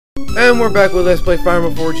And we're back with Let's Play Fire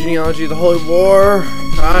Emblem 4 Genealogy of the Holy War.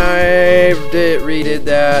 I redid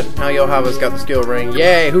that. Now you'll have us got the skill ring.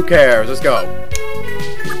 Yay, who cares? Let's go.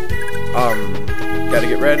 Gotta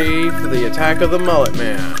get ready for the attack of the Mullet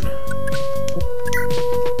Man.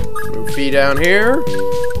 Move Fee down here.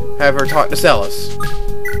 Have her talk to Celis.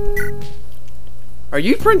 Are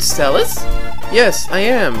you Prince Celis? Yes, I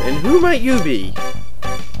am. And who might you be?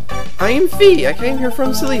 I am Fee. I came here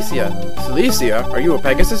from Cilicia. Cilicia? Are you a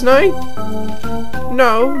Pegasus Knight?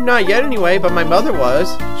 No, not yet anyway, but my mother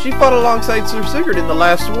was. She fought alongside Sir Sigurd in the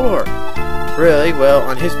last war. Really? Well,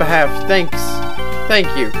 on his behalf, thanks. Thank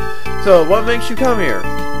you. So, what makes you come here?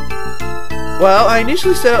 Well, I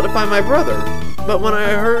initially set out to find my brother, but when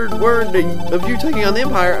I heard word of you taking on the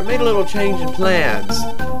Empire, I made a little change in plans.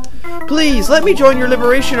 Please, let me join your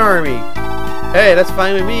liberation army. Hey, that's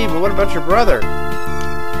fine with me, but what about your brother?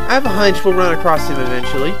 I have a hunch we'll run across him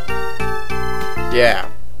eventually. Yeah,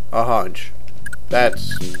 a hunch.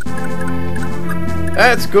 That's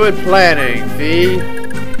good planning, Fee.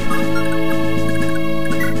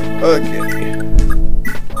 Okay.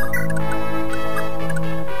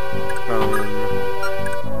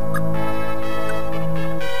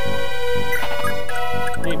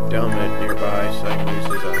 I need Delmid nearby so I can use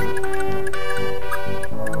his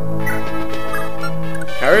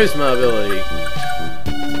charisma ability.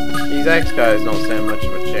 These X guys don't stand much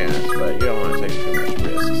of a chance, but you don't want to take too much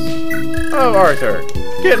risks. Oh, Arthur.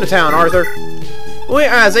 Get into town, Arthur. We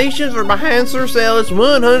as Asians are behind Sir Celis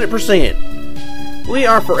 100%. We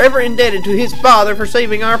are forever indebted to his father for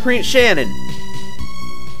saving our Prince Shannon.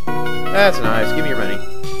 That's nice. Give me your money.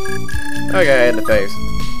 Okay, in the face.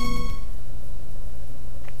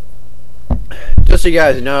 Just so you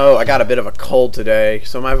guys know, I got a bit of a cold today,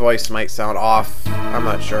 so my voice might sound off. I'm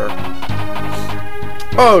not sure.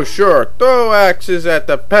 Oh, sure. Throw axes at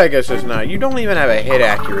the Pegasus Knight. You don't even have a hit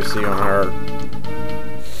accuracy on her.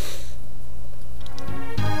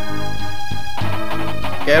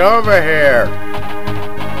 Get over here.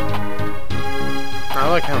 I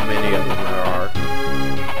like how many of them there are.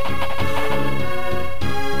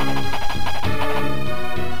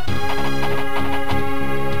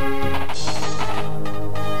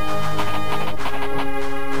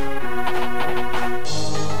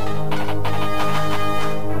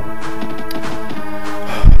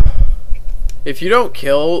 If you don't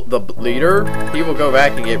kill the leader, he will go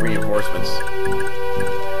back and get reinforcements.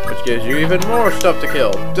 Which gives you even more stuff to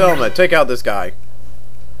kill. Delma, take out this guy.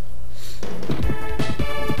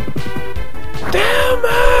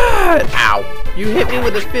 Delma! Ow! You hit me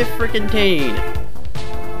with a 5th freaking cane.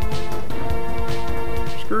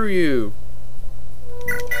 Screw you.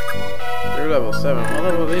 You're level 7. What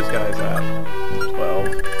level are these guys at?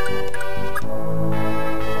 12.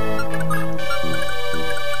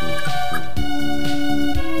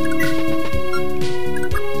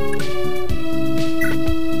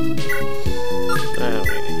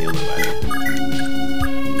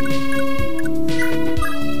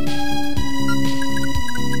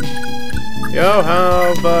 Yo,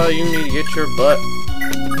 how about you need to get your butt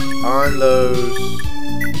on those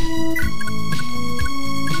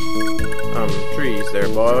trees there,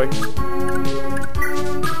 boy.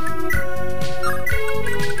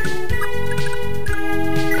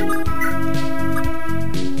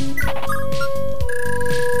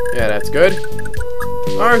 Yeah, that's good.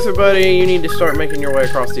 Arthur, buddy, you need to start making your way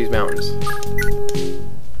across these mountains.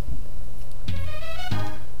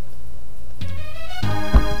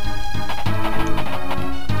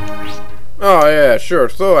 Oh yeah, sure.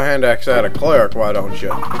 Throw a hand axe at a cleric, why don't you?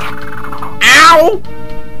 Ow!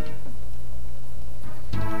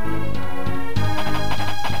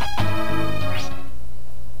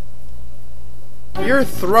 You're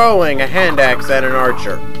throwing a hand axe at an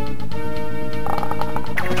archer.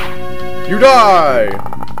 You die!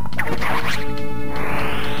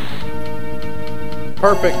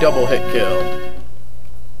 Perfect double hit kill.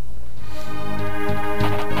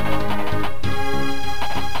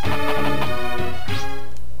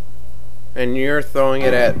 And you're throwing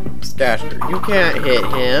it at Scaster. You can't hit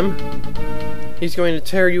him. He's going to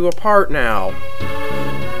tear you apart now.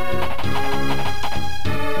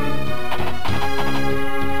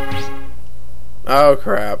 Oh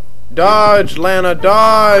crap. Dodge, Lana,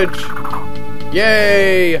 dodge!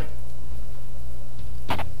 Yay!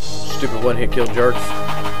 Stupid one-hit kill jerks.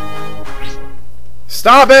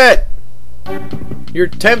 Stop it! You're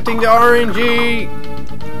tempting the RNG!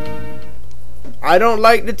 I don't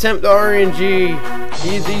like to tempt the RNG.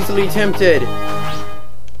 He's easily tempted.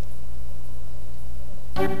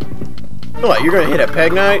 What, you're gonna hit a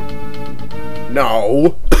Peg Knight?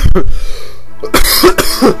 No.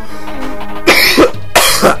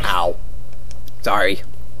 Ow.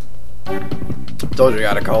 Told you I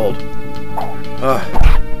got a cold. Ugh.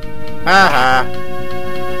 Ha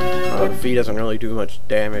oh, the fee doesn't really do much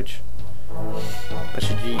damage. I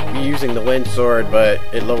should be using the wind sword, but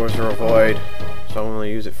it lowers her avoid, so I'm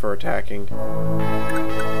only use it for attacking.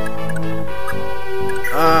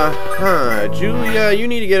 Julia, you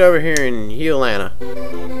need to get over here and heal Anna.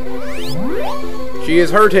 She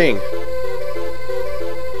is hurting.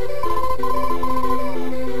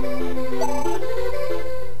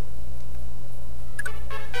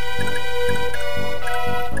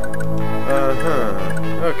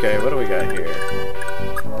 Okay, what do we got here?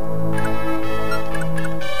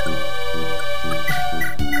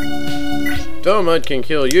 Delmud can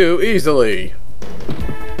kill you easily.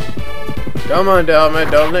 Come on, Delmud,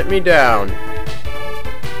 don't let me down.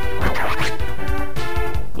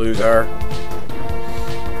 Loser.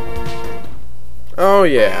 Oh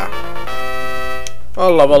yeah.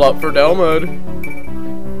 I'll level up for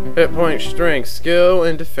Delmud. Hit point, strength, skill,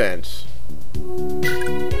 and defense.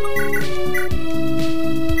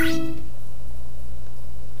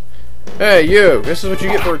 Hey, you! This is what you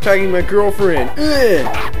get for attacking my girlfriend! Ugh.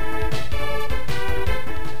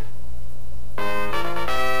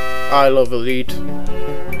 I love Elite.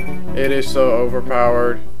 It is so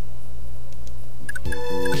overpowered.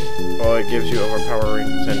 Well, it gives you overpowering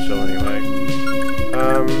potential anyway.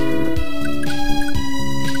 I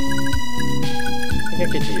think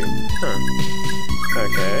I get to you. Huh.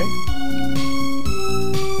 Okay.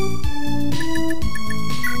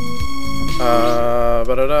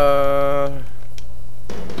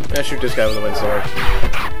 Yeah, shoot this guy with a wind sword.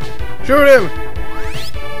 Shoot him!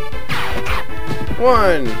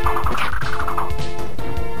 1,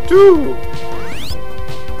 2.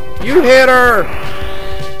 You hit her!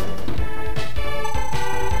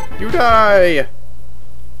 You die!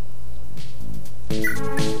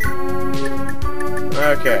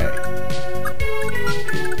 Okay.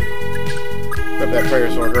 Grab that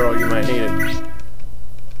prayer sword, girl. You might need it.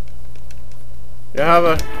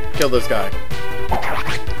 Yahava, kill this guy.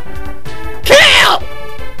 Kill!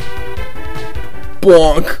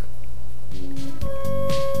 Bonk!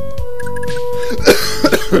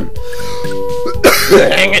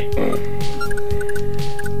 Dang it!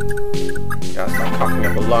 Gotta stop coughing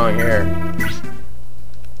up a long hair.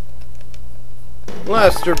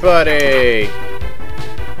 Lester, buddy!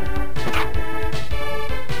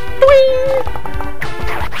 Doing!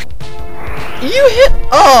 You hit.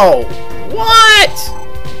 Oh! What?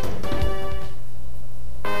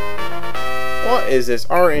 What is this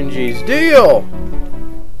RNG's deal?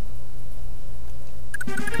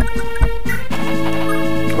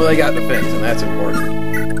 Well, they got defense, and that's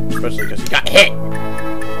important. Especially because you got hit!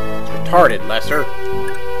 It's retarded, Lester.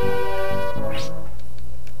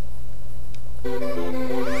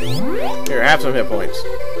 Here, have some hit points.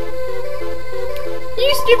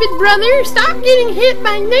 You stupid brother! Stop getting hit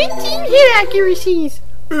by 19 hit accuracies!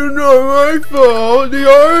 It's not my fault! The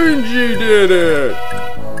RNG did it!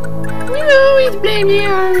 You always blame the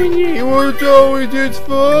RNG! Well, it's always its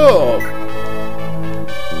fault!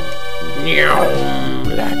 Nyam,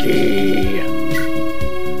 lucky!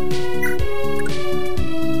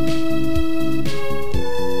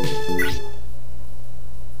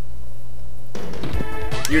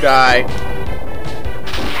 You die.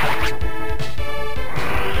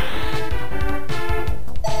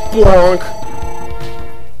 Bonk!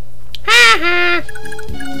 Ha ha!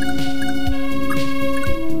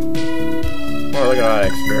 Oh, look at all that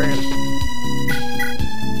experience.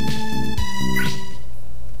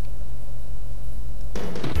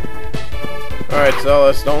 Alright,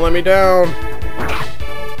 Celis, don't let me down.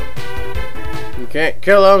 You can't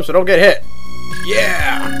kill him, so don't get hit.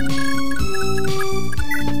 Yeah!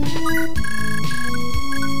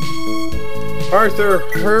 Arthur,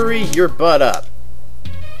 hurry your butt up.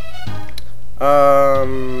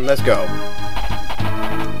 Let's go.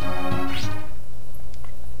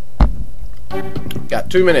 Got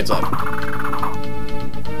 2 minutes left.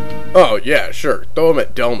 Oh, yeah, sure. Throw him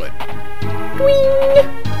at Delmud.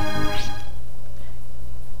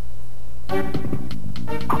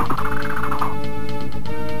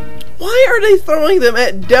 Why are they throwing them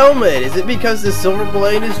at Delmud? Is it because the Silver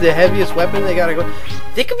Blade is the heaviest weapon they gotta go?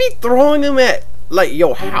 They could be throwing them at, like,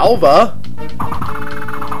 Yohalva.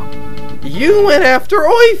 You went after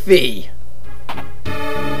Oifi!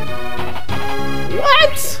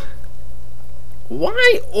 What?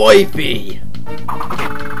 Why Oifi?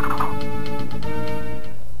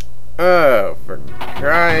 Oh, for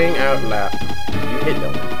crying out loud. You hit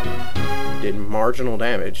them. Did marginal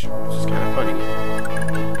damage, which is kind of funny.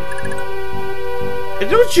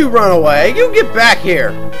 Don't you run away! You get back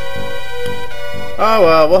here! Oh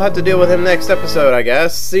well, we'll have to deal with him next episode, I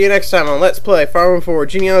guess. See you next time on Let's Play Fire Emblem 4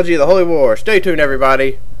 Genealogy of the Holy War. Stay tuned,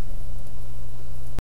 everybody.